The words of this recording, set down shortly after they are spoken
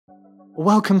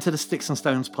Welcome to the Sticks and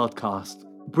Stones podcast,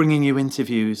 bringing you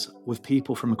interviews with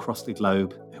people from across the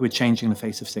globe who are changing the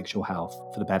face of sexual health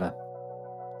for the better.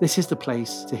 This is the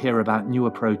place to hear about new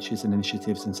approaches and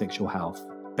initiatives in sexual health,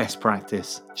 best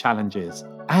practice, challenges,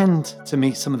 and to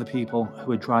meet some of the people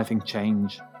who are driving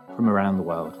change from around the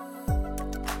world.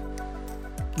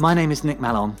 My name is Nick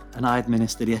Mallon, and I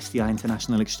administer the STI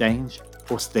International Exchange,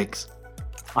 or STIX.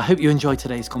 I hope you enjoy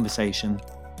today's conversation,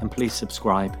 and please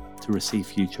subscribe to receive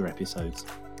future episodes.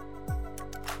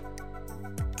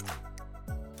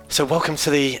 So welcome to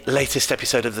the latest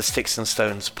episode of the Sticks and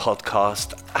Stones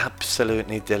podcast.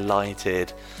 Absolutely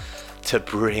delighted to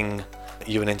bring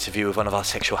you an interview with one of our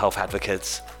sexual health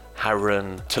advocates,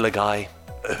 Harun Tulagai,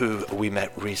 who we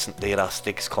met recently at our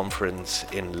Sticks conference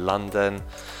in London.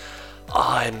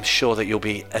 I'm sure that you'll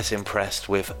be as impressed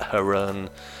with Harun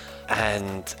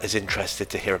and as interested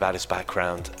to hear about his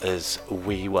background as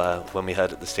we were when we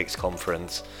heard at the Sticks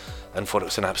conference, and thought it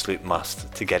was an absolute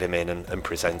must to get him in and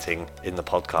presenting in the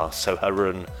podcast. So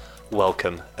Harun,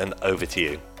 welcome, and over to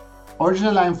you.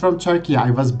 Originally, I'm from Turkey.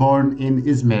 I was born in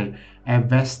Izmir, a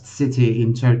west city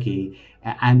in Turkey,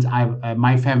 and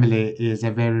my family is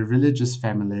a very religious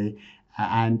family,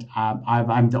 and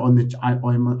I'm the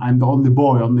only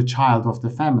boy, only child of the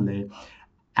family,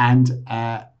 and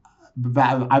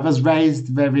I was raised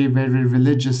very, very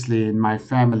religiously in my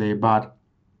family. But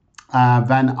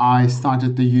when I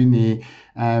started the uni,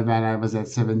 when I was at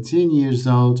 17 years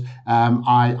old,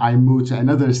 I moved to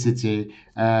another city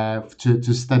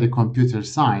to study computer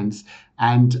science.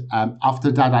 And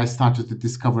after that, I started to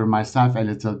discover myself a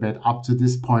little bit. Up to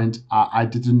this point, I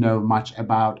didn't know much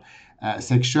about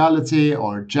sexuality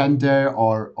or gender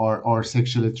or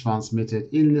sexually transmitted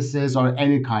illnesses or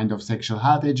any kind of sexual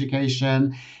health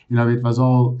education. You know, it was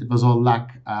all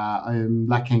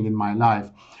lacking in my life.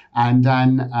 And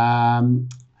then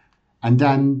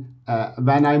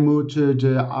when I moved to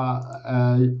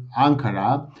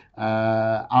Ankara,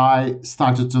 I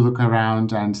started to look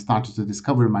around and started to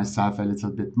discover myself a little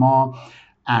bit more,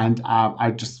 and I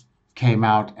just came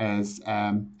out as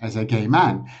a gay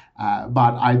man,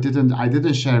 but I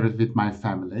didn't share it with my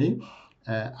family,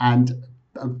 and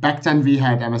back then we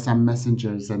had MSN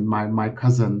messengers, and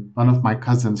one of my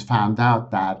cousins found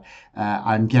out that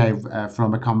I'm gay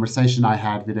from a conversation I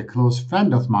had with a close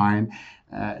friend of mine.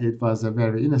 It was a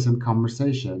very innocent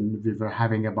conversation we were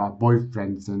having about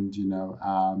boyfriends and,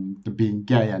 the being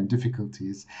gay and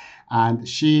difficulties. And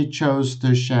she chose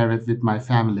to share it with my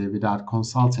family without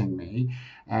consulting me,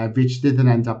 which didn't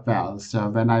end up well. So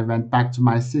when I went back to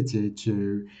my city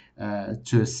to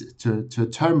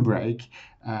term break,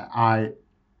 I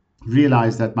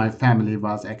realized that my family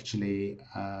was actually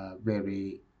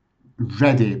very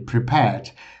ready,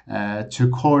 prepared to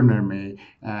corner me,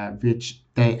 which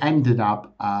they ended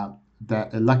up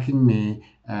locking me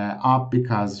up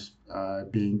because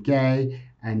being gay,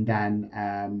 and then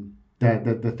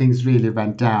the things really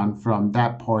went down from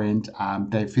that point.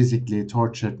 They physically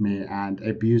tortured me and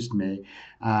abused me,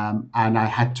 and I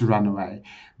had to run away.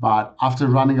 But after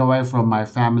running away from my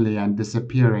family and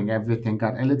disappearing, everything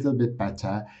got a little bit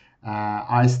better.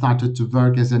 I started to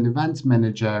work as an events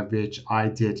manager, which I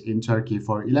did in Turkey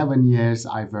for 11 years.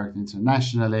 I worked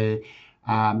internationally,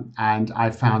 and I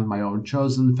found my own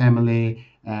chosen family,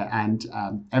 and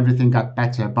everything got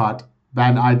better. But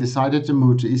when I decided to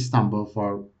move to Istanbul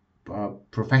for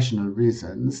professional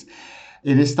reasons,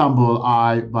 in Istanbul,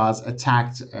 I was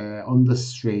attacked on the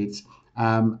streets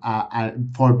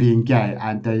for being gay,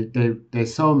 and they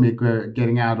saw me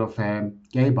getting out of a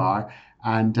gay bar.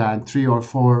 And 3 or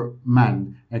 4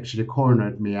 men actually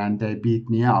cornered me, and they beat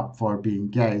me up for being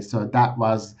gay. So that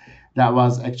was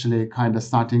actually kind of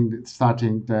starting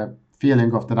the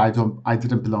feeling of that I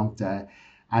didn't belong there.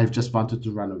 I just wanted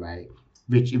to run away,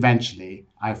 which eventually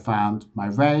I found my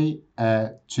way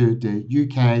to the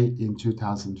UK in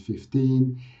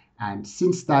 2015. And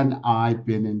since then, I've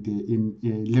been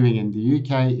living in the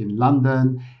UK, in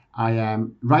London. I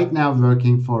am right now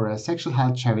working for a sexual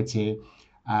health charity.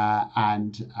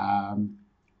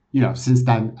 Since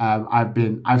then,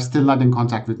 I'm still not in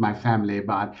contact with my family,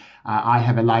 but I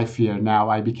have a life here now.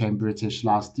 I became British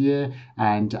last year,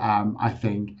 and I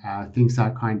think things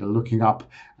are kind of looking up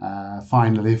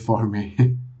finally for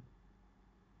me.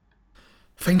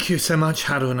 Thank you so much,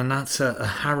 Harun, and that's a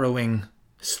harrowing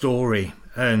story,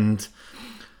 and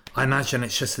I imagine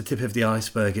it's just the tip of the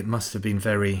iceberg. It must have been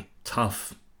very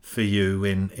tough for you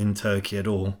in Turkey at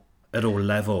all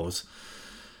levels.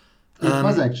 It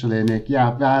was actually, Nick.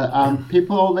 Yeah. Well,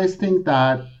 people always think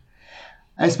that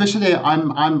Especially,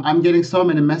 I'm getting so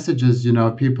many messages,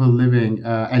 people living,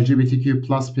 LGBTQ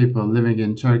plus people living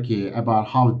in Turkey about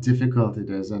how difficult it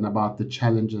is and about the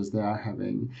challenges they are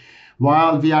having.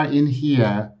 While we are in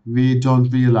here, we don't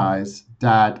realize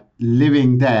that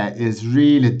living there is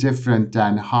really different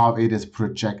than how it is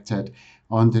projected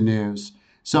on the news.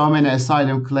 So many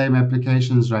asylum claim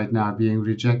applications right now are being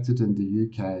rejected in the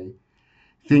UK,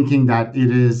 thinking that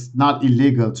it is not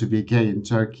illegal to be gay in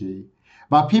Turkey.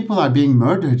 But people are being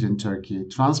murdered in Turkey.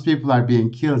 Trans people are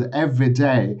being killed every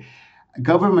day.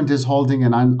 Government is holding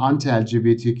an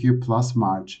anti-LGBTQ plus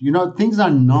march. Things are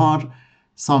not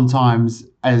sometimes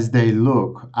as they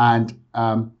look. And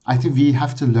I think we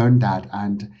have to learn that.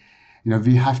 And,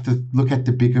 we have to look at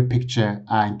the bigger picture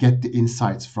and get the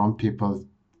insights from people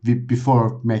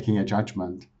before making a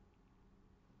judgment.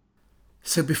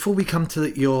 So before we come to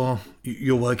your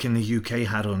work in the UK,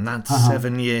 Harun, that's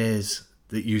 7 years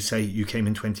that you say you came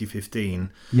in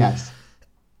 2015. Yes.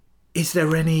 Is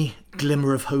there any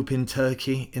glimmer of hope in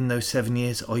Turkey in those 7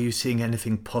 years? Are you seeing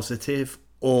anything positive,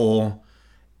 or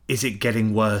is it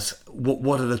getting worse?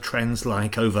 What are the trends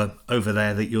like over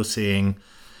there that you're seeing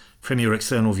from your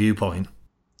external viewpoint?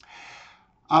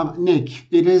 Nick,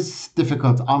 it is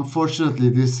difficult. Unfortunately,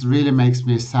 this really makes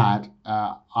me sad.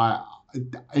 I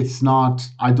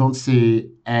don't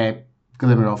see a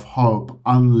glimmer of hope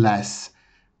unless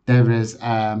there is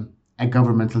a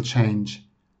governmental change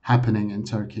happening in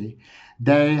Turkey.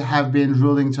 They have been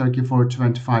ruling Turkey for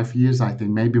 25 years, I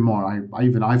think, maybe more.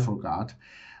 I forgot.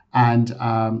 And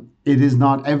it is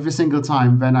not every single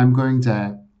time when I'm going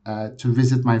there to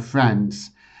visit my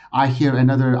friends, I hear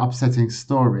another upsetting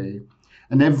story.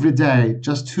 And every day,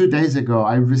 just 2 days ago,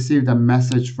 I received a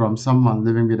message from someone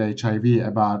living with HIV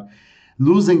about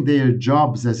losing their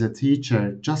jobs as a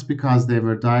teacher just because they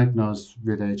were diagnosed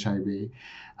with HIV.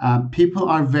 People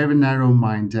are very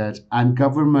narrow-minded, and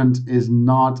government is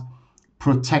not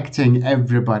protecting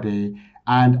everybody.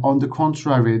 And on the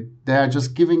contrary, they are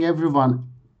just giving everyone,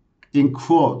 in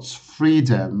quotes,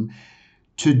 freedom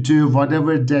to do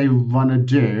whatever they want to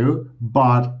do,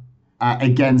 but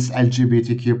against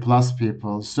LGBTQ plus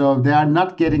people. So they are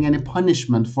not getting any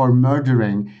punishment for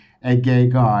murdering a gay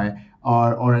guy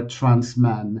or a trans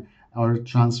man or a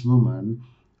trans woman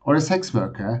or a sex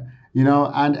worker,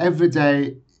 and every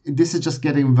day this is just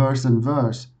getting worse and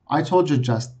worse. I told you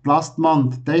just last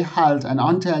month they held an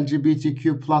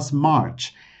anti-LGBTQ plus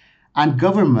march, and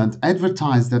government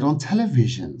advertised that on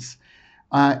televisions,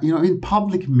 in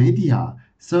public media.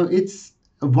 So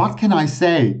what can I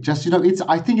say? Just,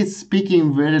 I think it's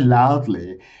speaking very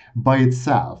loudly by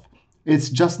itself. It's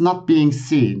just not being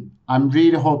seen. I'm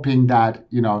really hoping that,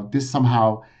 this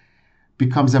somehow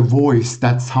becomes a voice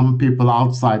that some people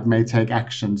outside may take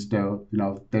actions, though,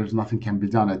 there's nothing can be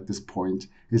done at this point.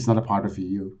 It's not a part of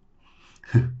EU.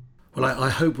 Well,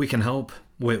 I hope we can help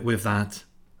with that,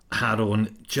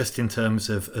 Harun, just in terms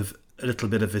of a little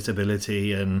bit of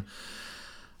visibility. And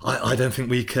I don't think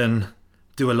we can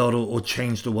do a lot or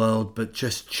change the world, but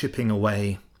just chipping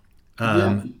away.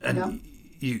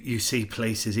 You see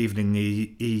places, even in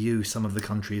the EU, some of the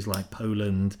countries like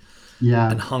Poland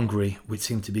and Hungary, which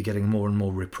seem to be getting more and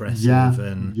more repressive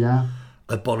and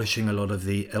abolishing a lot of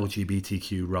the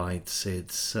LGBTQ rights.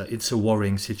 It's a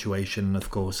worrying situation, of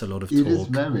course, a lot of talk. It is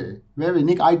very, very,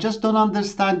 Nick. I just don't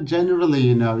understand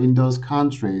generally, in those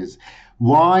countries,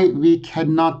 why we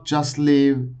cannot just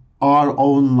live our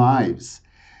own lives.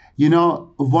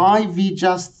 Why we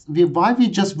just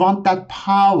want that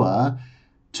power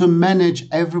to manage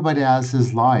everybody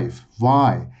else's life.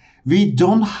 Why? We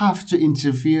don't have to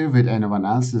interfere with anyone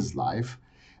else's life.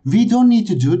 We don't need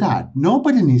to do that.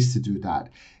 Nobody needs to do that.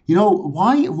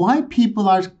 Why people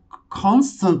are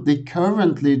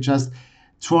currently just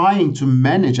trying to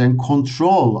manage and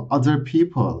control other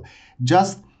people.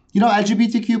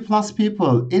 LGBTQ plus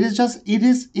people,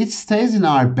 it stays in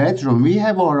our bedroom. We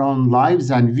have our own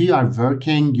lives and we are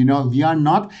working, we are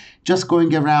not just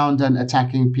going around and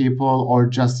attacking people or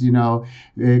just,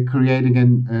 creating a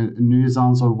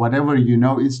nuisance or whatever,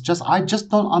 it's just, I just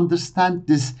don't understand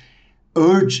this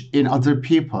urge in other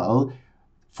people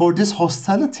for this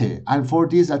hostility and for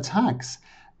these attacks.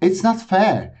 It's not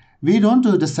fair. We don't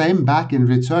do the same back in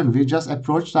return. We just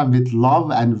approach them with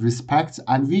love and respect,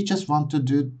 and we just want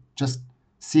to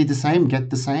see the same,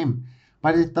 get the same.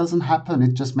 But it doesn't happen.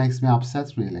 It just makes me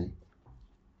upset, really.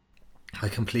 I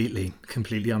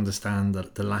completely understand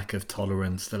that the lack of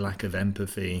tolerance, the lack of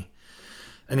empathy.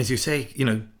 And as you say,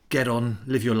 get on,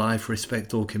 live your life,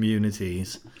 respect all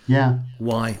communities. Yeah.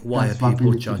 Why are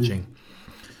people judging?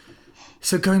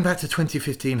 So going back to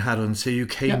 2015, Harun, so you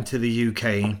came to the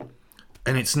UK.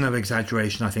 And it's no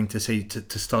exaggeration, I think, to say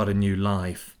to start a new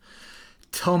life.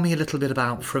 Tell me a little bit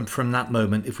about from that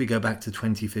moment, if we go back to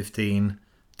 2015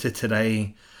 to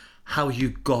today, how you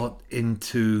got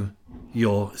into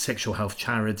your sexual health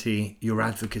charity, your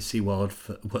advocacy world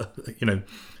for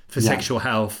sexual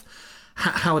health.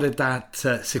 How did that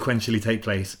sequentially take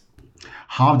place?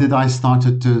 How did I start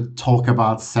to talk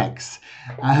about sex?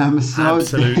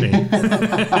 Absolutely.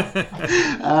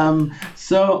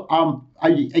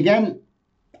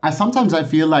 I sometimes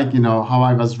feel like, how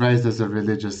I was raised as a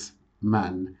religious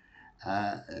man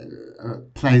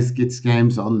plays its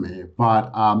games on me, but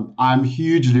I'm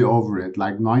hugely over it.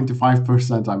 Like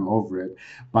 95% I'm over it,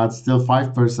 but still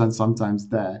 5% sometimes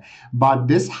there. But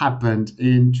this happened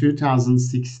in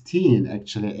 2016,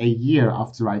 actually, a year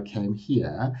after I came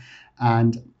here.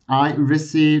 And I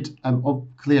received,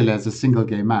 clearly as a single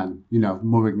gay man,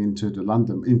 moving into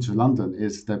London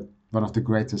is one of the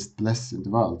greatest bliss in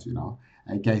the world,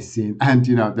 a gay scene, and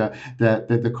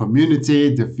the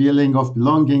community, the feeling of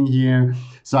belonging here.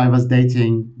 So I was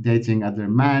dating other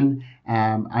men.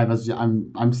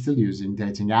 I'm still using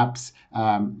dating apps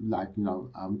like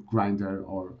Grindr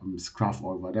or Scruff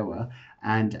or whatever.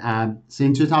 And so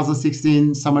in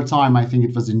 2016 summertime, I think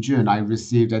it was in June, I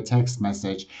received a text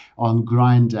message on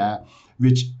Grindr,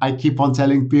 which I keep on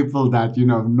telling people that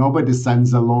nobody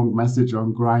sends a long message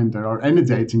on Grindr or any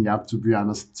dating app, to be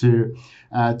honest, to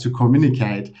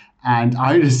communicate. And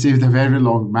I received a very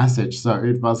long message, so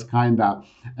it was kind of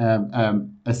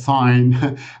a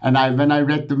sign. And when I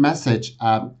read the message,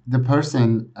 the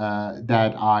person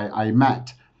that I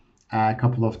met a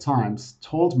couple of times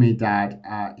told me that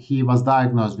he was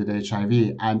diagnosed with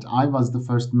HIV, and I was the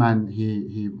first man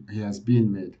he has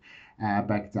been with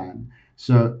back then.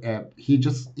 So he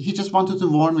just wanted to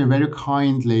warn me very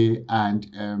kindly and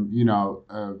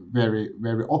very,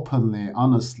 very openly,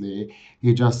 honestly.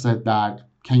 He just said that,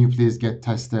 can you please get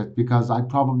tested, because I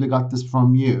probably got this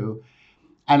from you.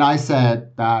 And I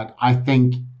said that I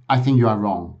think you are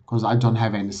wrong, because I don't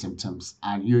have any symptoms,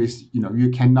 and you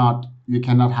cannot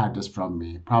have this from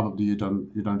me. Probably you don't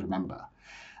remember.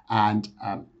 And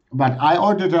but I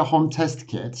ordered a home test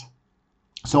kit.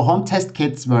 So home test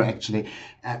kits were actually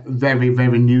very,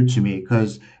 very new to me,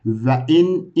 because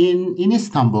in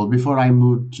Istanbul, before I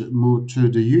moved to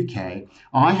the UK,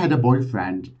 I had a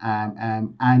boyfriend,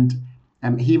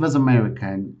 and he was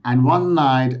American. And one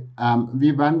night,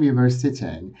 when we were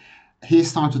sitting, he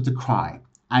started to cry,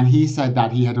 and he said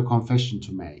that he had a confession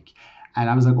to make. And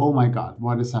I was like, oh my God,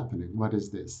 what is happening? What is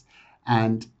this?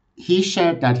 And he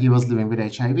shared that he was living with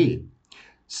HIV.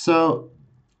 So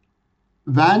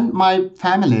when my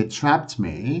family trapped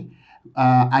me,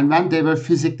 and when they were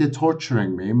physically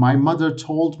torturing me, my mother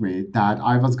told me that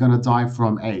I was going to die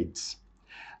from AIDS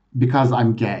because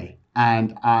I'm gay.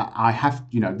 And I have,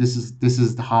 this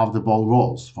is how the ball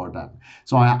rolls for them.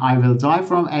 So I will die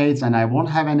from AIDS, and I won't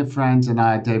have any friends, and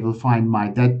they will find my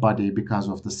dead body because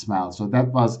of the smell. So that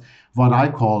was what I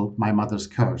call my mother's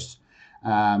curse.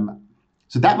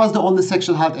 So that was the only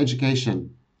sexual health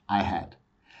education I had.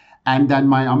 And then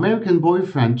my American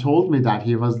boyfriend told me that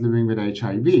he was living with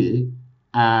HIV.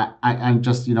 And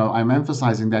just, I'm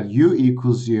emphasizing that U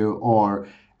equals U, or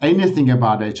anything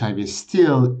about HIV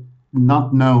still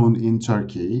not known in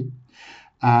Turkey.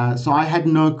 So I had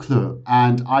no clue.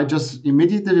 And I just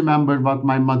immediately remembered what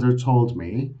my mother told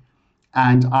me.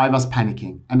 And I was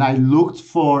panicking. And I looked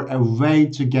for a way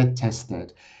to get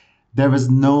tested. There is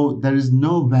no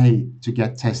way to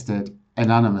get tested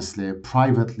anonymously,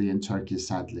 privately in Turkey,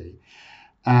 sadly.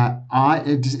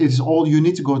 It's all, you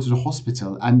need to go to the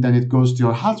hospital, and then it goes to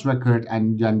your health record,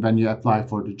 and then when you apply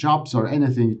for the jobs or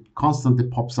anything, it constantly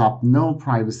pops up. No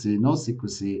privacy, no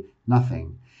secrecy,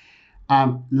 nothing.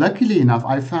 Luckily enough,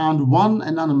 I found one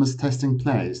anonymous testing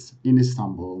place in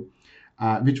Istanbul,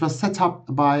 which was set up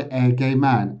by a gay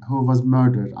man who was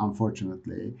murdered,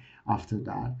 unfortunately, after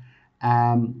that,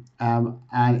 and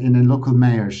in a local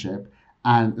mayorship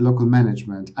and local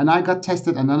management. And I got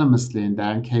tested anonymously in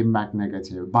there and came back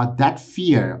negative. But that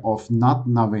fear of not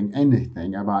knowing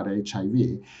anything about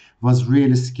HIV was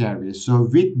really scary. So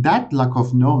with that lack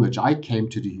of knowledge, I came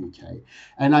to the UK,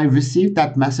 and I received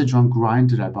that message on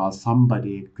Grindr about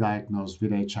somebody diagnosed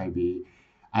with HIV,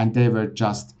 and they were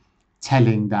just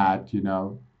telling that,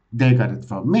 they got it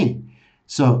from me.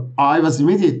 So I was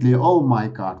immediately, oh my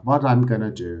God, what I'm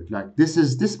gonna do? Like, this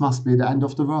must be the end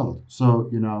of the world. So,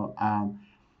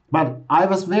 but I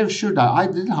was very sure that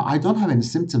I don't have any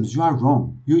symptoms. You are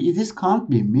wrong. This can't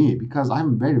be me, because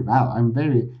I'm very well. I'm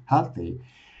very healthy.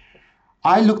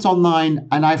 I looked online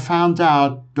and I found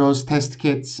out those test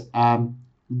kits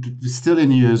still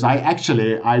in use.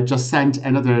 I just sent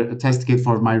another test kit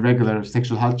for my regular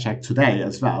sexual health check today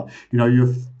as well.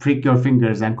 You prick your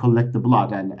fingers and collect the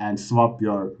blood and swab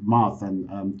your mouth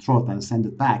and throat and send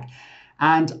it back.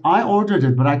 And I ordered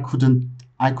it, but I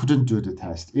couldn't do the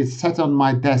test. It sat on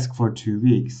my desk for 2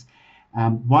 weeks.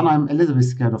 One, I'm a little bit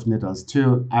scared of needles.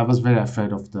 Two, I was very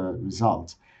afraid of the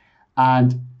result.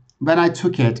 And when I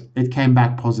took it, it came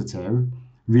back positive,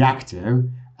 reactive.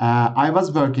 I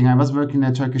was working in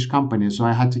a Turkish company, so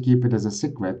I had to keep it as a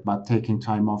secret, but taking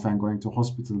time off and going to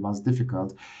hospital was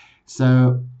difficult.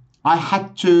 So I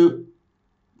had to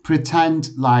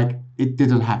pretend like it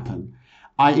didn't happen.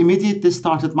 I immediately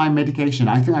started my medication.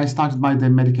 I think I started my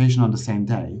medication on the same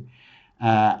day.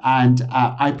 And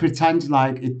I pretend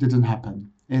like it didn't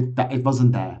happen. It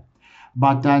wasn't there.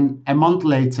 But then a month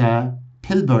later,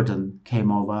 pill burden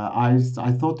came over. I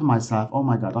thought to myself, oh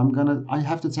my God, I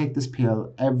have to take this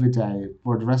pill every day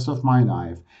for the rest of my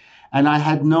life. And I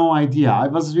had no idea. I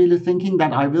was really thinking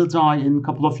that I will die in a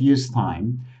couple of years'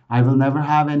 time. I will never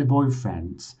have any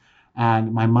boyfriends.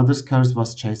 And my mother's curse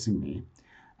was chasing me.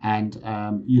 And,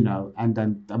 and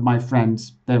then my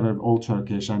friends, they were all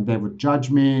Turkish and they would judge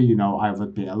me. I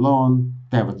would be alone.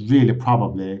 They would really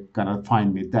probably gonna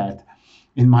find me dead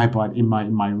in my body, in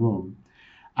my room.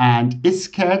 And it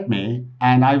scared me,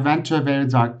 and I went to a very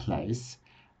dark place,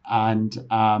 and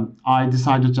I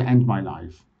decided to end my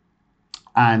life.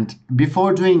 And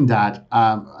before doing that,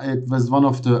 it was one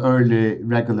of the early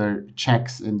regular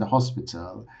checks in the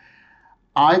hospital.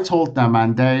 I told them,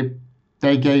 and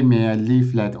they gave me a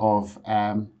leaflet of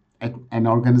an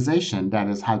organization that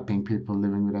is helping people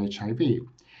living with HIV.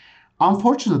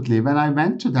 Unfortunately, when I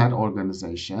went to that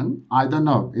organization, I don't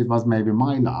know, it was maybe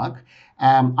my luck,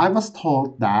 I was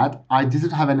told that I didn't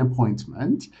have an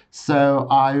appointment, so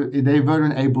they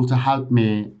weren't able to help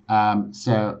me.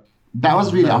 So that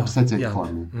was really upsetting for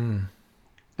me. Mm.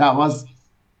 That was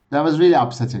really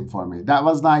upsetting for me. That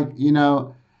was like,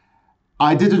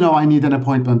 I didn't know I need an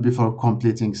appointment before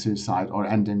completing suicide or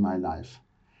ending my life.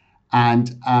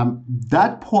 And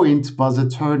that point was a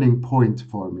turning point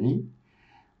for me.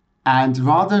 And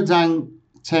rather than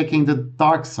taking the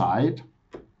dark side,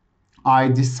 I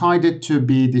decided to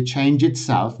be the change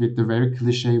itself with the very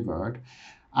cliche word.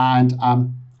 And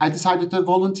I decided to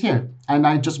volunteer. And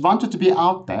I just wanted to be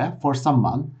out there for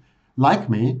someone like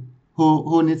me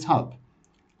who needs help.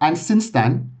 And since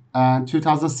then,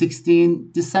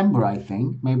 2016, December, I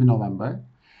think, maybe November.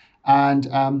 And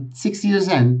 6 years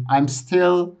in,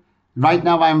 right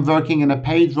now I'm working in a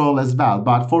paid role as well.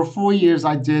 But for 4 years,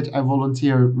 I did a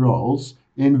volunteer roles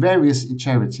in various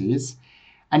charities.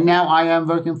 And now I am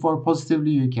working for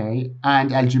Positively UK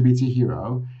and LGBT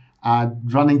Hero,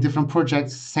 running different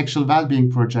projects, sexual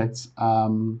well-being projects,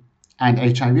 and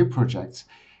HIV projects,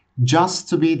 just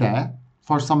to be there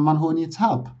for someone who needs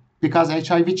help. Because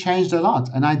HIV changed a lot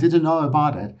and I didn't know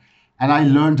about it. And I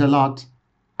learned a lot.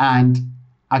 And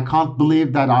I can't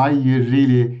believe that I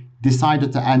really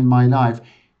decided to end my life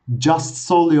just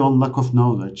solely on lack of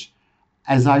knowledge.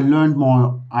 As I learned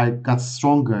more, I got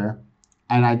stronger.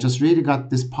 And I just really got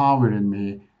this power in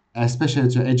me, especially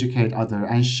to educate others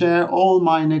and share all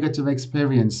my negative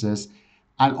experiences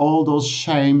and all those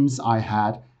shames I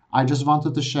had. I just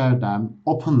wanted to share them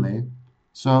openly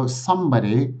so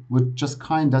somebody would just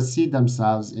kind of see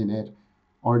themselves in it,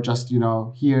 or just,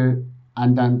 hear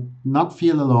and then not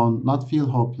feel alone, not feel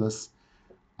hopeless.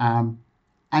 And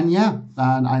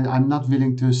I'm not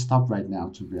willing to stop right now,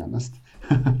 to be honest.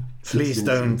 Please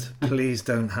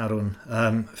don't, Harun.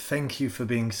 Thank you for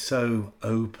being so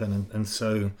open and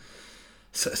so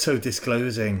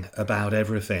disclosing about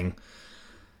everything.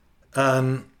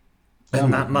 And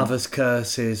that mother's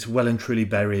curse is well and truly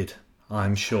buried,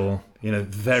 I'm sure.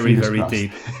 Very, Fingers very crossed.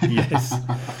 deep. Yes.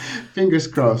 Fingers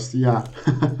crossed, yeah.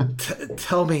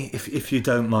 Tell me, if you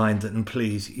don't mind, and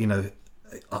please,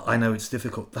 I know it's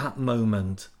difficult, that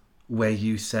moment where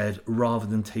you said, rather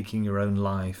than taking your own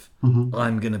life,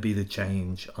 I'm going to be the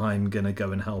change, I'm going to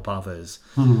go and help others.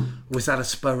 Was that a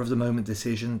spur of the moment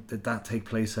decision? Did that take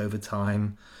place over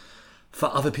time?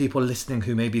 For other people listening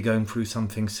who may be going through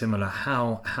something similar,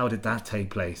 how did that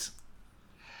take place?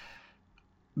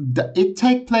 It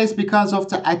took place because of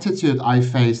the attitude I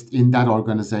faced in that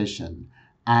organization.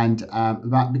 And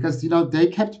because, they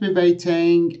kept me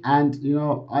waiting and,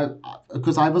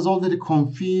 because I was already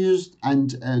confused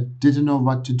and didn't know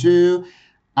what to do.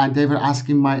 And they were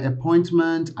asking my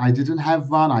appointment. I didn't have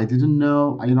one. I didn't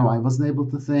know, I wasn't able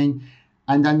to think.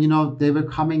 And then, they were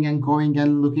coming and going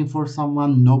and looking for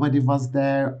someone. Nobody was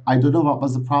there. I don't know what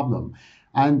was the problem.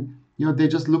 And, they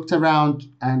just looked around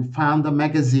and found a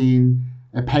magazine,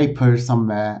 a paper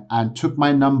somewhere, and took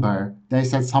my number. They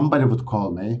said somebody would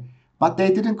call me, but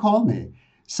they didn't call me.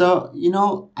 So,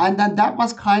 and then that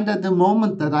was kind of the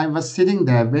moment that I was sitting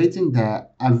there,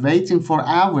 and waiting for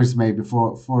hours maybe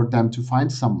for them to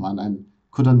find someone, and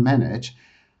couldn't manage.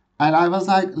 And I was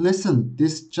like, listen,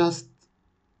 this just,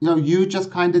 you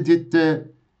just kind of did the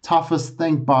toughest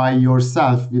thing by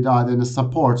yourself without any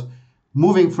support,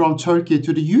 moving from Turkey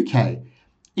to the UK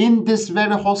in this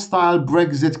very hostile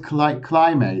Brexit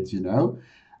climate,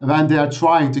 when they are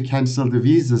trying to cancel the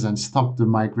visas and stop the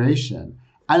migration.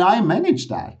 And I managed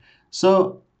that.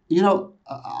 So,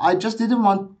 I just didn't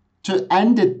want to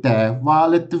end it there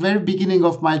while at the very beginning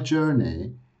of my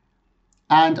journey.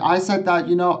 And I said that,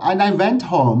 and I went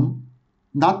home,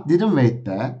 didn't wait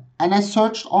there. And I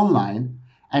searched online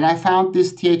and I found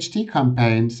this THT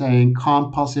campaign saying,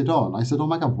 can't pass it on. I said, oh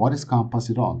my God, what is can't pass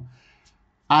it on?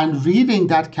 And reading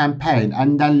that campaign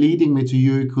and then leading me to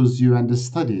UIKUSU and the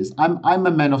studies, I'm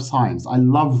a man of science. I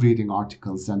love reading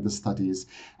articles and the studies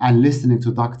and listening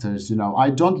to doctors. I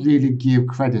don't really give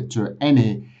credit to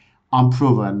any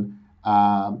unproven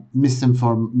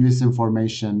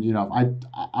misinformation.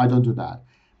 I don't do that.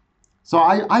 So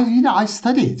I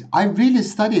studied. I really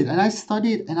studied, and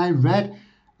I read,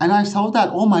 and I saw that,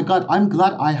 oh my God, I'm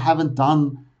glad I haven't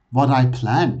done what I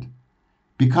planned,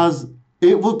 because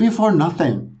it would be for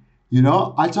nothing.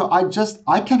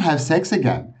 I can have sex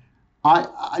again.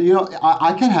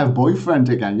 I can have boyfriend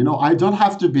again. I don't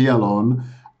have to be alone,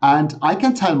 and I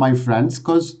can tell my friends,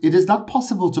 because it is not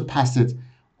possible to pass it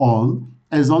on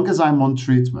as long as I'm on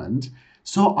treatment.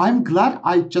 So I'm glad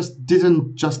I just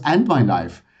didn't just end my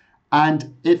life.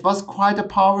 And it was quite a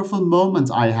powerful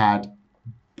moment I had.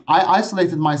 I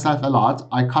isolated myself a lot.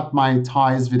 I cut my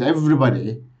ties with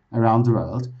everybody around the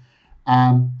world.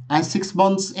 And 6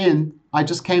 months in, I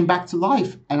just came back to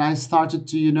life, and I started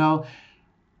to,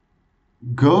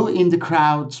 go in the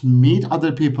crowds, meet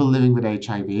other people living with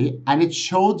HIV. And it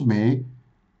showed me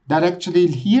that actually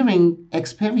hearing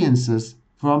experiences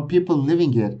from people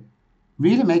living it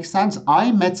really makes sense.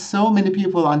 I met so many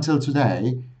people until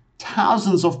today,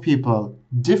 thousands of people,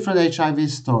 different HIV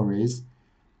stories.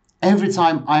 Every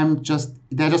time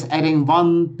they're just adding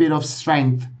one bit of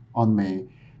strength on me,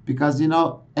 because,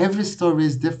 every story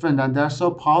is different, and they're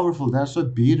so powerful, they're so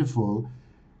beautiful.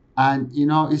 And,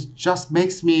 it just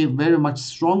makes me very much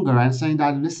stronger, and saying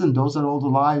that, listen, those are all the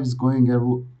lives going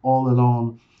all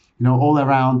along, all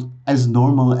around, as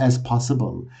normal as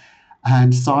possible.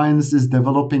 And science is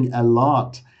developing a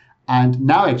lot. And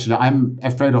now, actually, I'm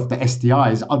afraid of the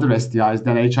STIs, other STIs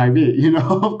than HIV,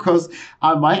 because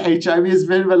my HIV is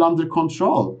very well under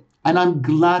control. And I'm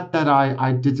glad that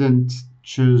I didn't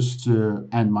choose to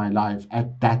end my life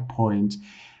at that point.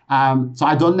 So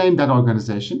I don't name that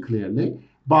organization, clearly.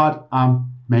 But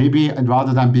maybe, and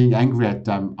rather than being angry at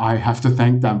them, I have to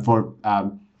thank them for,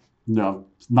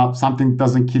 not something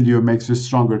doesn't kill you, makes you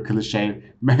stronger cliche.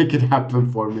 Make it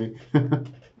happen for me.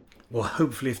 Well,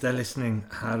 hopefully, if they're listening,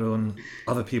 Harun,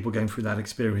 other people going through that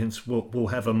experience will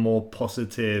have a more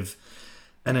positive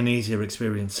and an easier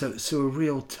experience. So a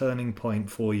real turning point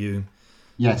for you.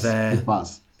 Yes, there it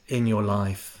was. In your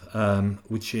life,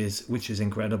 which is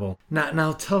incredible.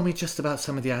 Now, tell me just about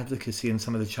some of the advocacy and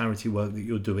some of the charity work that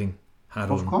you're doing,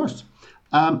 Harun. Of course.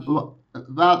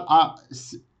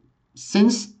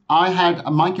 Since I had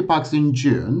monkeypox in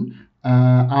June,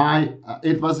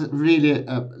 it was really,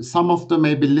 some of the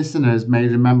maybe listeners may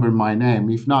remember my name.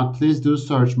 If not, please do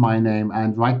search my name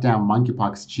and write down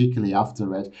monkeypox cheekily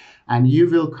after it. And you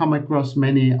will come across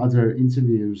many other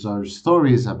interviews or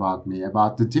stories about me,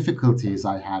 about the difficulties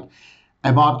I had,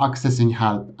 about accessing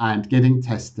help and getting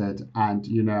tested and,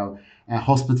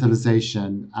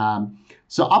 hospitalization.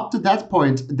 So up to that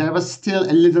point, there was still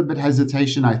a little bit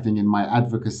hesitation, I think, in my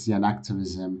advocacy and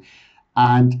activism.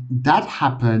 And that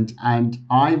happened, and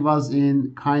I was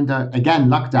in again,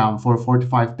 lockdown for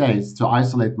 45 days to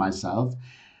isolate myself.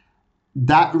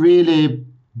 That really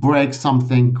breaks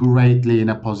something greatly in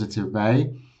a positive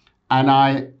way. And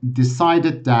I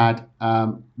decided that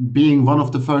being one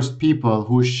of the first people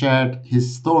who shared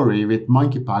his story with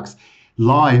monkeypox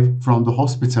live from the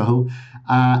hospital,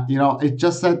 it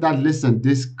just said that, listen,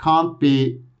 this can't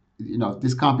be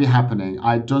happening.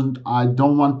 I don't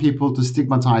want people to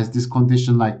stigmatize this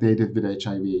condition like they did with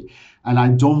HIV. And I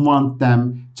don't want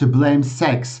them to blame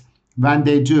sex when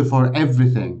they do for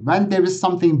everything. When there is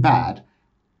something bad,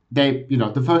 they,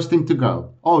 the first thing to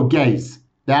go, oh, gays,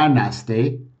 they are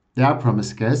nasty, they are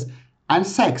promiscuous. And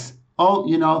sex,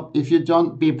 oh, if you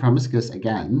don't be promiscuous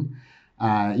again,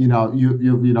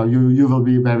 you will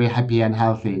be very happy and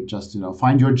healthy. Just,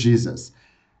 find your Jesus.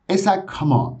 It's like,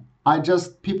 come on.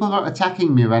 People were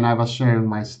attacking me when I was sharing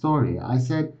my story. I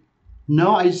said,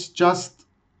 no, it's just,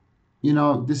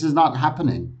 this is not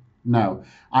happening. No,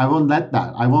 I won't let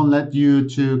that. I won't let you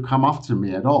to come after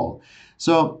me at all.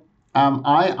 So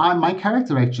my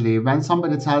character actually, when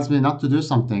somebody tells me not to do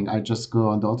something, I just go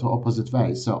on the opposite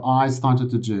way. So I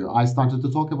started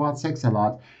to talk about sex a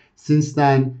lot. Since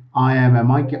then,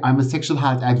 I'm a sexual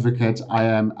health advocate. I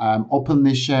am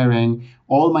openly sharing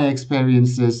all my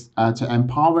experiences to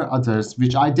empower others,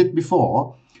 which I did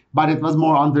before, but it was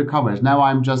more undercover. Now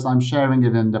I'm sharing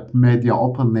it in the media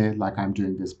openly, like I'm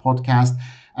doing this podcast,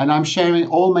 and I'm sharing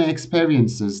all my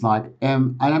experiences,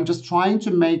 and I'm just trying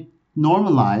to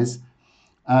normalize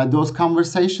those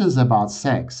conversations about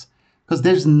sex, because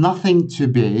there's nothing to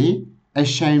be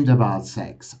ashamed about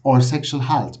sex or sexual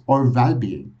health or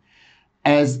well-being.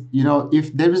 As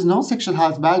if there is no sexual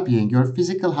health well-being, your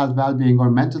physical health well-being or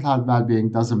mental health well-being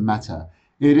doesn't matter.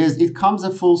 It comes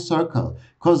a full circle,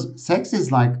 because sex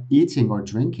is like eating or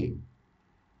drinking.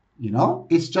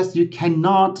 It's just, you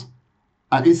cannot,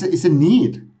 it's a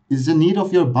need. It's a need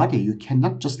of your body. You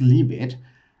cannot just leave it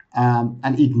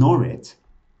and ignore it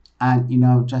and,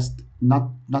 just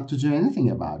not to do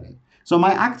anything about it. So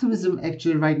my activism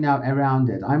actually right now around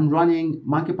it, I'm running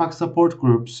monkeypox support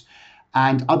groups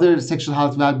and other sexual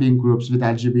health well-being groups with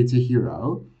LGBT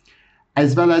Hero,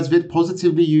 as well as with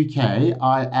Positively UK.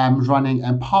 I am running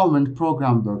empowerment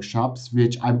program workshops,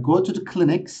 which I go to the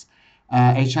clinics,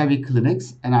 HIV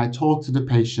clinics, and I talk to the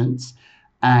patients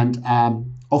and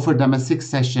offer them a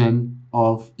 6-session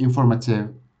of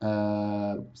informative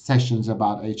sessions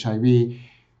about HIV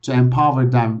to empower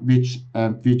them, which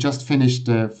we just finished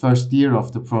the first year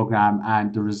of the program,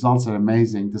 and the results are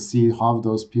amazing to see how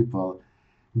those people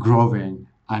growing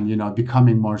and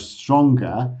becoming more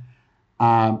stronger,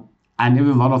 and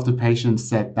even one of the patients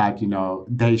said that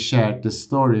they shared the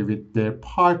story with their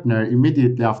partner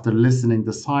immediately after listening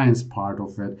the science part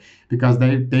of it, because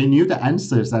they knew the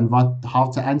answers and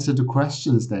how to answer the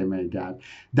questions they may get.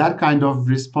 That kind of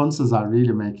responses are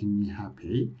really making me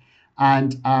happy.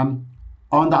 And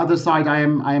on the other side, I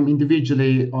am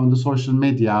individually on the social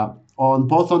media,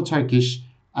 both on Turkish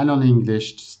and on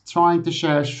English, trying to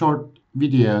share short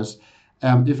videos.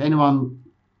 If anyone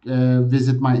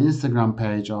visit my Instagram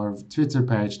page or Twitter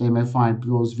page, they may find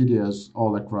those videos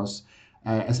all across,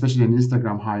 especially in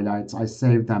Instagram highlights. I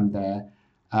save them there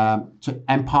to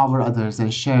empower others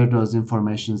and share those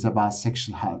informations about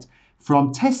sexual health,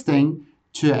 from testing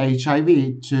to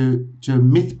HIV to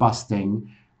myth busting.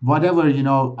 Whatever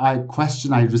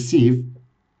question I receive,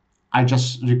 I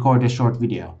just record a short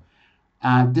video.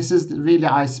 And this is really,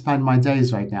 I spend my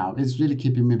days right now. It's really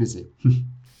keeping me busy.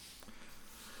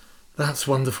 That's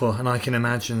wonderful. And I can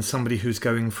imagine somebody who's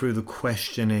going through the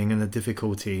questioning and the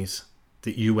difficulties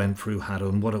that you went through,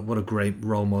 Harun. What a great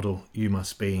role model you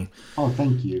must be. Oh,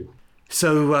 thank you.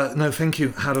 So, no, thank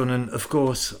you, Harun. And of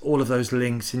course, all of those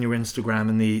links in your Instagram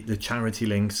and the charity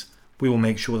links, we will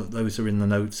make sure that those are in the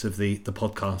notes of the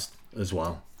podcast as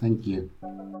well. Thank you.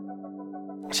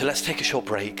 So let's take a short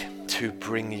break to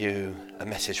bring you a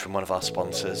message from one of our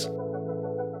sponsors.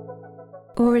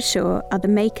 OraSure are the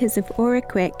makers of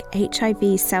OraQuick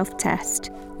HIV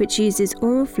self-test, which uses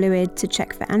oral fluid to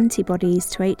check for antibodies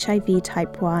to HIV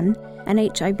type 1 and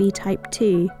HIV type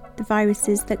 2, the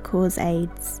viruses that cause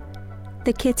AIDS.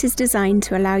 The kit is designed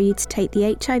to allow you to take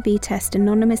the HIV test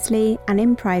anonymously and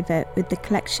in private with the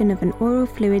collection of an oral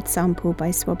fluid sample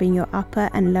by swabbing your upper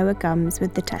and lower gums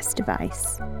with the test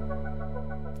device.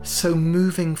 So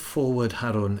moving forward,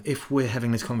 Harun, if we're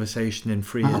having this conversation in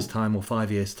 3 years' time or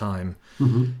 5 years' time,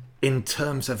 in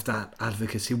terms of that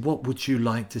advocacy, what would you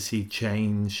like to see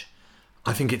change?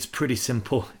 I think it's pretty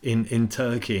simple in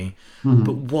Turkey,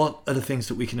 but what are the things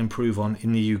that we can improve on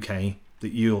in the UK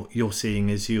that you're seeing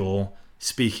as you're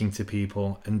speaking to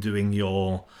people and doing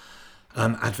your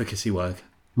advocacy work?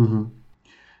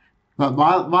 But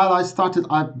while I started,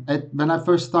 when I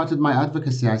first started my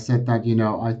advocacy, I said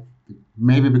that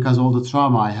maybe because all the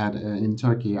trauma I had in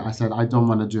Turkey, I said I don't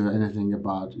want to do anything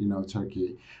about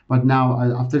Turkey. But now,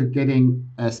 after getting,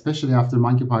 especially after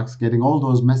monkeypox, getting all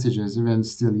those messages, even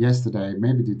still yesterday,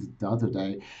 maybe the other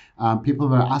day, people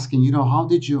were asking,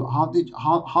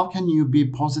 how can you be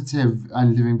positive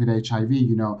and living with HIV?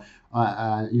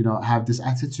 Have this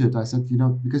attitude. I said,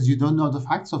 because you don't know the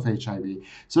facts of HIV.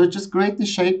 So it just greatly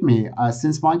shaped me.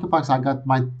 Since monkeypox, I got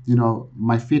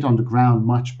my feet on the ground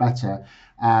much better.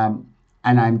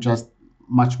 And I'm just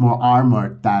much more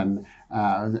armored than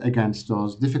against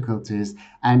those difficulties.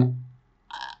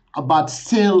 But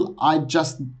still, I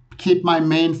just keep my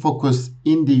main focus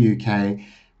in the UK,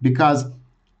 because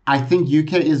I think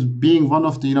UK is being one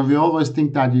of the, we always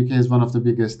think that UK is one of the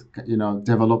biggest,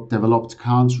 developed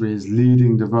countries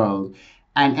leading the world.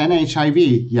 And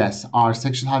NHIV, yes, our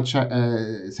sexual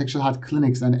health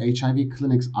clinics and HIV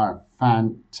clinics are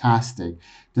fantastic.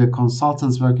 The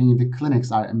consultants working in the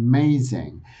clinics are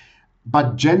amazing.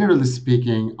 But generally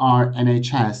speaking, our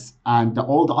NHS and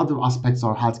all the other aspects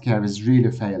of healthcare is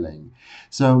really failing.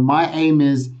 So my aim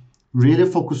is really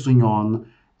focusing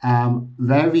on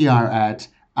where we are at.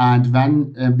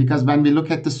 And because when we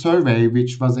look at the survey,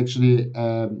 which was actually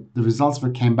the results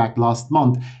came back last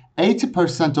month,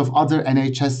 80% of other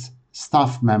NHS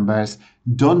staff members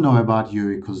don't know about U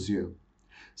equals U.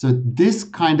 So this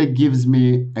kind of gives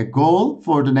me a goal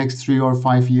for the next 3 or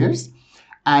 5 years.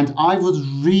 And I would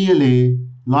really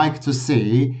like to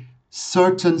see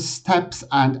certain steps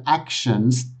and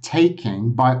actions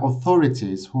taken by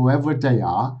authorities, whoever they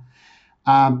are,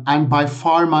 and by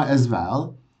pharma as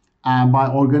well, and by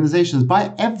organizations,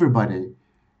 by everybody,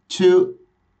 to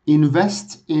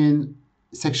invest in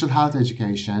sexual health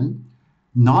education,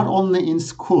 not only in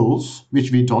schools,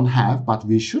 which we don't have, but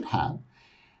we should have,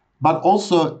 but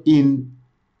also in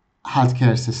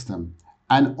healthcare system.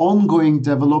 And ongoing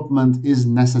development is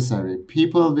necessary.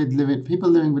 People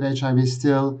living with HIV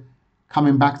still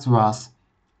coming back to us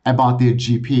about their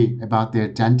GP, about their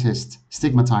dentist,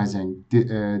 stigmatizing,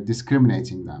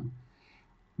 discriminating them.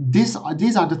 These are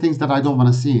the things that I don't want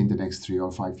to see in the next 3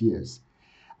 or 5 years.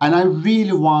 And I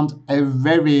really want a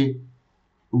very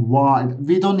wide,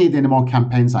 we don't need any more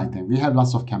campaigns, I think. We have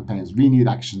lots of campaigns. We need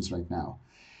actions right now.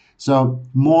 So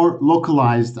more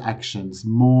localized actions,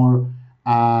 more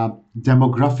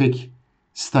demographic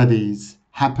studies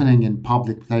happening in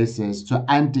public places to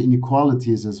end the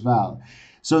inequalities as well.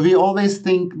 So we always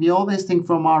think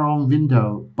from our own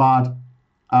window, but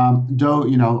though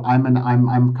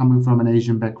I'm coming from an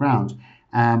Asian background,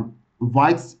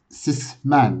 white cis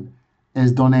men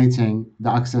is dominating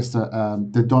the access to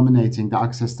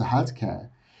healthcare.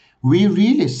 We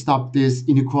really stop these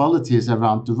inequalities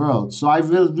around the world. So I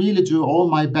will really do all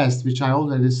my best, which I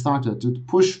already started, to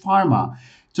push pharma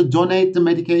to donate the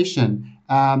medication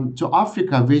to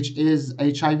Africa, which is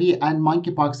HIV and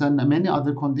monkeypox and many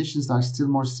other conditions that are still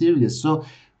more serious. So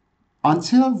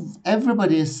until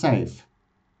everybody is safe,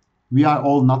 we are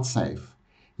all not safe.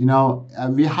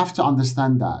 We have to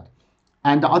understand that.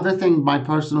 And the other thing, my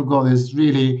personal goal is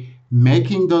really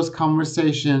making those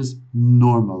conversations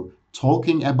normal.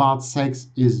 Talking about sex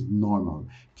is normal.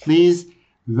 Please,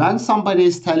 when somebody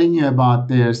is telling you about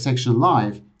their sexual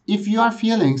life, if you are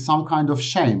feeling some kind of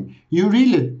shame, you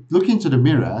really look into the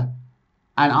mirror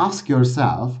and ask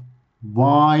yourself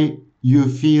why you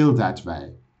feel that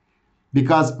way.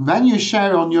 Because when you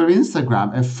share on your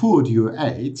Instagram a food you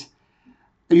ate,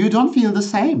 you don't feel the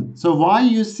same. So why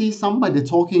you see somebody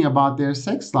talking about their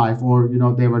sex life, or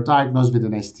they were diagnosed with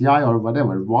an STI or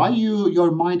whatever, why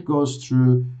your mind goes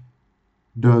through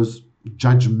those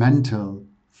judgmental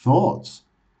thoughts?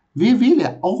 We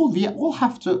all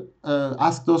have to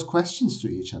ask those questions to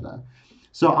each other.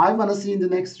 So I want to see in the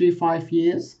next 3-5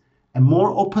 years a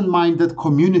more open-minded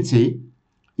community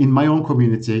in my own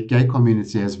community, gay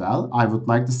community as well. I would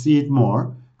like to see it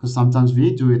more, because sometimes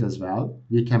we do it as well.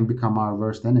 We can become our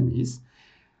worst enemies.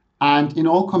 And in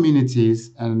all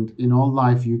communities and in all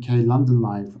life, UK, London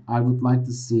life, I would like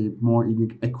to see more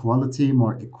equality,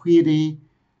 more equity,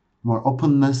 more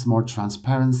openness, more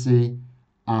transparency.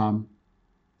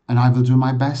 And I will do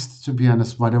my best, to be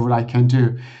honest, whatever I can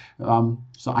do.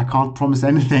 So I can't promise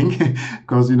anything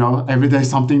because, every day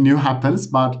something new happens.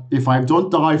 But if I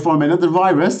don't die from another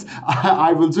virus,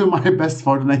 I will do my best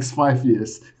for the next 5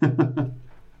 years.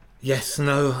 Yes,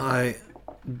 no, I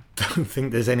don't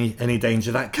think there's any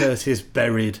danger. That curse is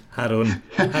buried, Harun.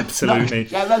 Absolutely.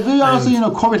 We also,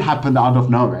 COVID happened out of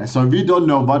nowhere, so we don't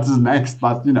know what is next,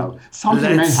 but,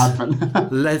 something may happen.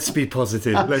 Let's be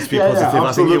positive. Let's be positive.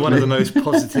 I think you're one of the most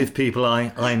positive people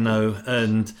I know.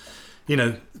 And,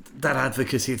 that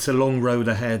advocacy, it's a long road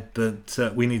ahead,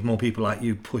 but we need more people like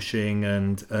you pushing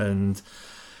and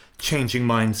changing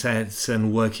mindsets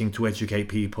and working to educate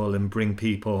people and bring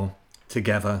people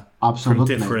together.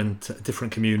 Absolutely. From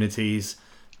different communities,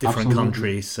 different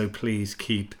countries. So please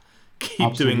keep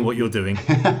doing what you're doing.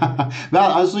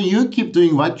 Well, also you keep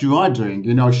doing what you are doing.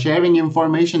 Sharing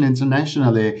information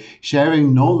internationally,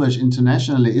 sharing knowledge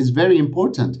internationally is very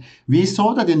important. We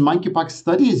saw that in monkeypox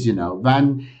studies,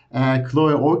 when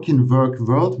Chloe Orkin worked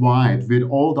worldwide with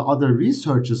all the other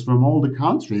researchers from all the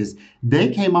countries, they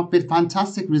came up with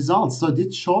fantastic results. So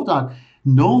it showed that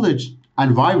knowledge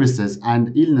and viruses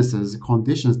and illnesses,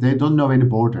 conditions, they don't know any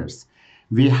borders.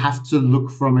 we have to look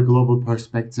from a global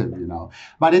perspective,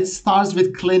 But it starts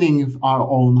with cleaning our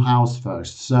own house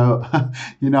first. So,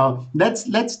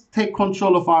 let's take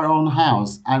control of our own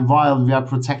house, and while we are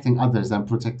protecting others and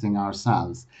protecting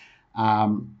ourselves.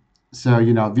 So,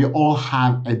 we all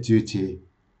have a duty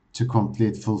to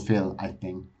fulfill, I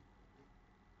think.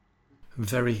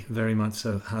 Very, very much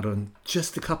so, Harun.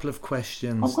 Just a couple of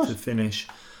questions to finish.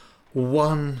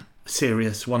 One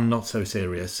serious, one not so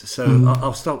serious. So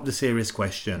I'll start with the serious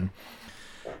question.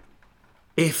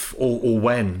 If or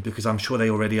when, because I'm sure they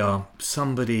already are,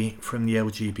 somebody from the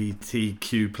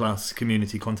LGBTQ plus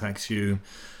community contacts you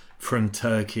from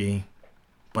Turkey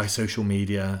by social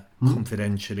media,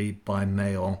 confidentially, by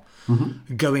mail,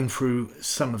 going through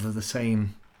some of the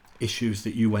same issues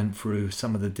that you went through,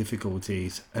 some of the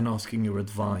difficulties, and asking your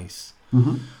advice,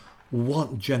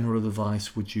 what general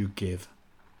advice would you give?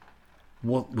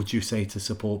 What would you say to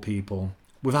support people,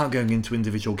 without going into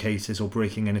individual cases or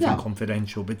breaking anything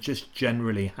confidential, but just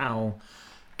generally, how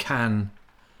can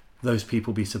those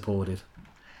people be supported?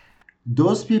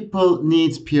 Those people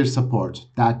need peer support.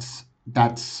 That's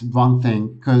one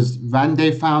thing, because when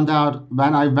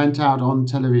I went out on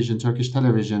television, Turkish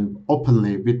television,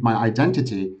 openly with my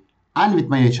identity and with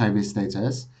my HIV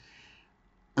status,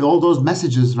 and all those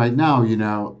messages right now,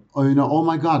 oh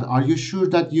my God, are you sure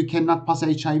that you cannot pass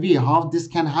HIV? How this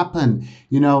can happen?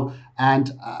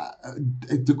 And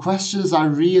the questions are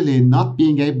really not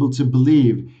being able to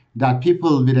believe that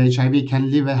people with HIV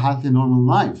can live a healthy, normal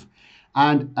life.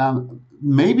 And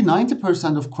maybe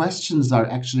 90% of questions are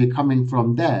actually coming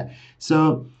from there.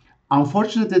 So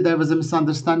unfortunately, there was a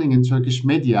misunderstanding in Turkish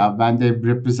media when they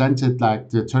represented like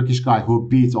the Turkish guy who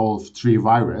beat all three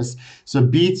viruses. So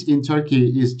beat in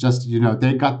Turkey is just,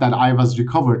 they got that I was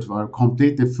recovered or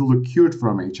completely fully cured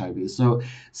from HIV. So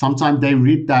sometimes they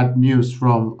read that news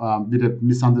from with a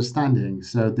misunderstanding.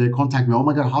 So they contact me, oh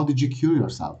my God, how did you cure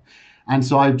yourself? And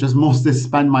so I just mostly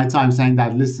spend my time saying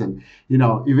that, listen,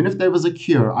 even if there was a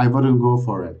cure, I wouldn't go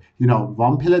for it.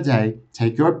 1 pill a day,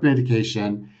 take your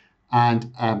medication,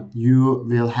 and you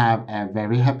will have a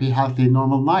very happy, healthy,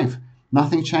 normal life.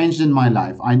 Nothing changed in my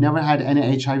life. I never had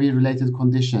any HIV-related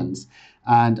conditions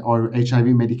or HIV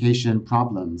medication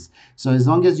problems. So as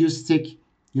long as you stick,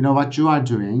 what you are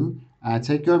doing,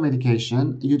 take your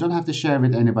medication. You don't have to share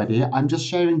with anybody. I'm just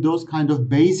sharing those kind of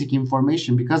basic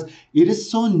information because it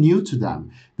is so new to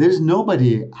them. There's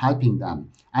nobody helping them.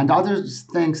 And the other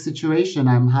situation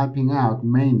I'm helping out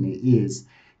mainly is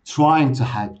trying to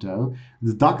help, though,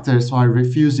 the doctors who are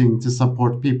refusing to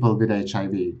support people with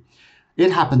HIV.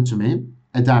 It happened to me.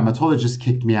 A dermatologist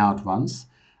kicked me out once.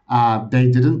 They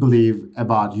didn't believe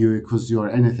about you because you're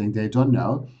anything. They don't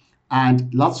know.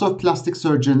 And lots of plastic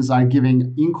surgeons are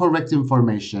giving incorrect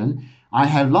information. I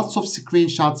have lots of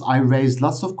screenshots. I raised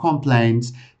lots of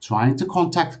complaints, trying to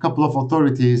contact a couple of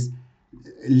authorities,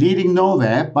 leading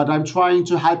nowhere. But I'm trying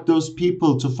to help those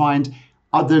people to find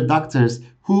other doctors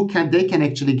they can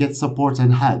actually get support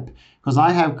and help. Because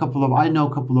I know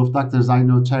a couple of doctors, I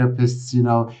know therapists,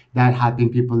 that are helping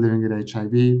people living with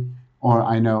HIV. Or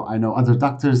I know other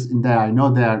doctors in there. I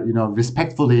know they're,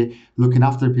 respectfully looking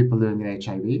after people living with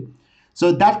HIV.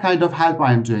 So that kind of help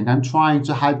I am doing. I'm trying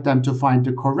to help them to find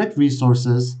the correct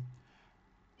resources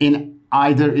in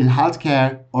either in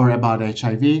healthcare or about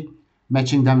HIV,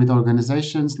 matching them with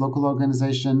local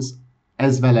organizations,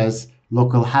 as well as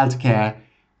local healthcare,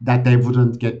 that they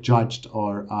wouldn't get judged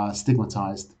or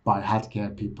stigmatized by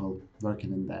healthcare people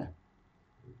working in there.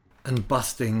 And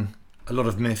busting a lot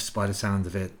of myths by the sound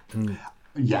of it.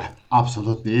 Yeah,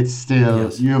 absolutely. It's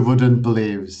still, you wouldn't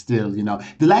believe still,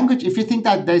 the language, if you think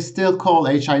that they still call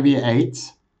HIV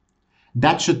AIDS,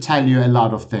 that should tell you a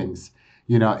lot of things.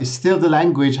 It's still, the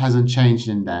language hasn't changed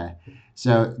in there.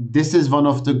 So this is one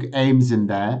of the aims in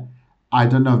there. I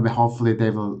don't know, hopefully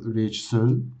they will reach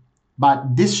soon.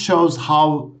 But this shows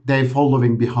how they're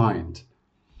following behind.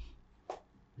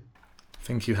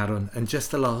 Thank you, Harun. And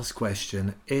just the last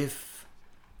question. If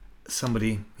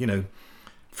somebody,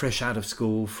 fresh out of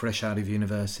school, fresh out of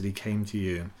university came to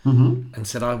you and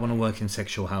said, I want to work in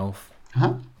sexual health,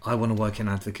 I want to work in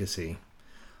advocacy,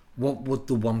 what would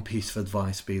the one piece of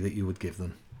advice be that you would give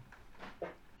them?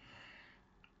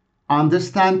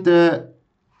 Understanding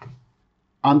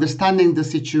the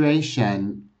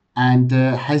situation and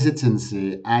the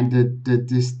hesitancy and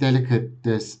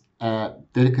this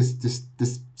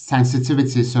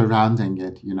sensitivity surrounding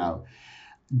it,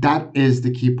 that is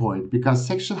the key point, because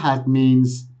sexual health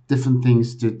means different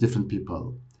things to different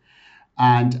people,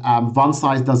 and one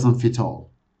size doesn't fit all.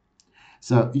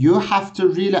 So you have to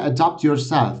really adapt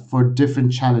yourself for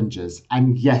different challenges.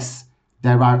 And yes,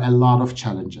 there are a lot of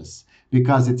challenges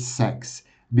because it's sex.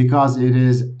 because it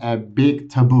is a big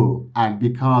taboo and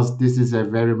because this is a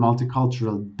very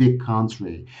multicultural, big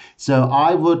country. So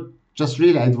I would just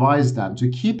really advise them to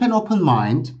keep an open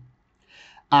mind,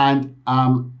 and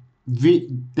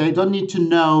they don't need to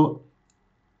know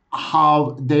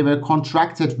how they were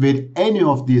contracted with any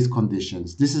of these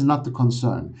conditions. This is not the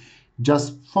concern.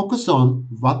 Just focus on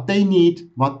what they need,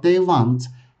 what they want,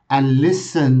 and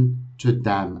listen to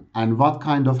them and what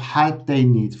kind of help they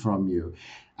need from you.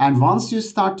 And once you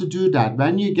start to do that,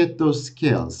 when you get those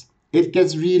skills, it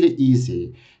gets really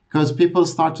easy because people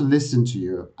start to listen to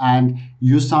you and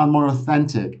you sound more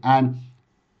authentic. And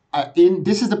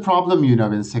this is the problem,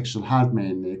 in sexual health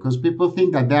mainly, because people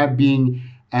think that they're being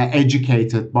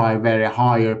educated by very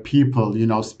higher people,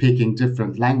 speaking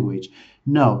different language.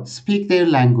 No, speak their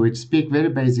language, speak very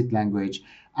basic language,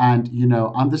 and,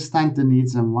 understand the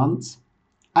needs and wants,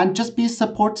 and just be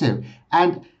supportive.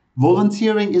 And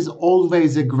volunteering is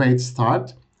always a great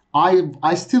start.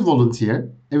 I still volunteer,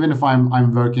 even if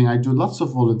I'm working. I do lots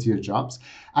of volunteer jobs,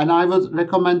 and I would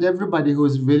recommend everybody who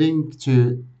is willing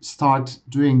to start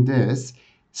doing this,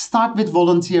 start with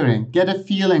volunteering, get a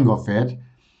feeling of it.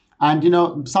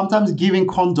 And, sometimes giving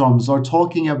condoms or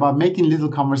talking about making little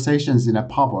conversations in a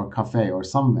pub or cafe or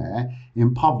somewhere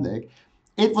in public,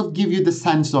 it would give you the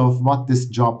sense of what this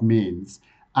job means.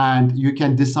 And you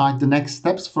can decide the next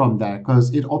steps from there,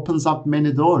 because it opens up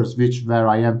many doors, where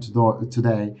I am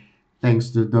today,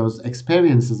 thanks to those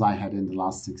experiences I had in the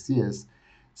last 6 years.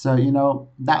 So,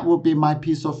 that would be my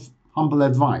piece of humble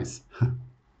advice.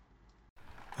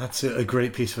 That's a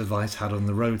great piece of advice, Harun.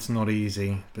 The road's not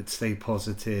easy, but stay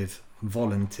positive,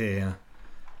 volunteer,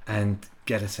 and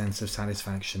get a sense of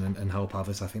satisfaction and help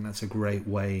others. I think that's a great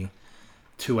way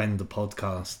to end the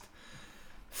podcast.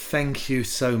 Thank you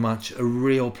so much. A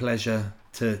real pleasure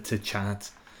to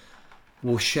chat.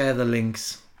 We'll share the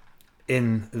links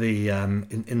in the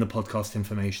in the podcast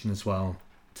information as well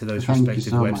to those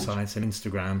respective websites and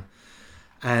Instagram.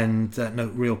 And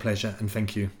real pleasure, and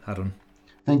thank you, Harun.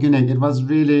 Thank you, Nick. It was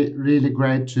really, really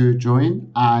great to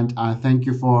join, and thank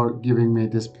you for giving me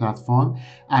this platform.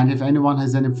 And if anyone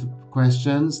has any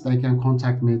questions, they can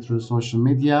contact me through social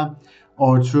media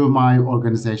or through my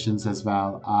organizations as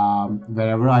well,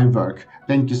 wherever I work.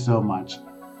 Thank you so much.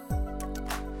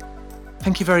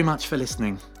 Thank you very much for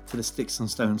listening to the Sticks and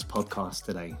Stones podcast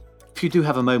today. If you do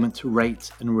have a moment to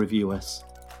rate and review us,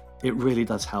 it really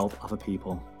does help other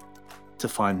people to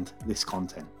find this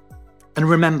content. And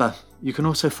remember, you can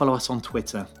also follow us on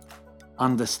Twitter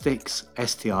under Stix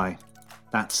STI.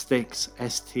 That's Stix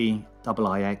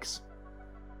STIX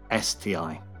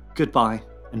STI. Goodbye,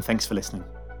 and thanks for listening.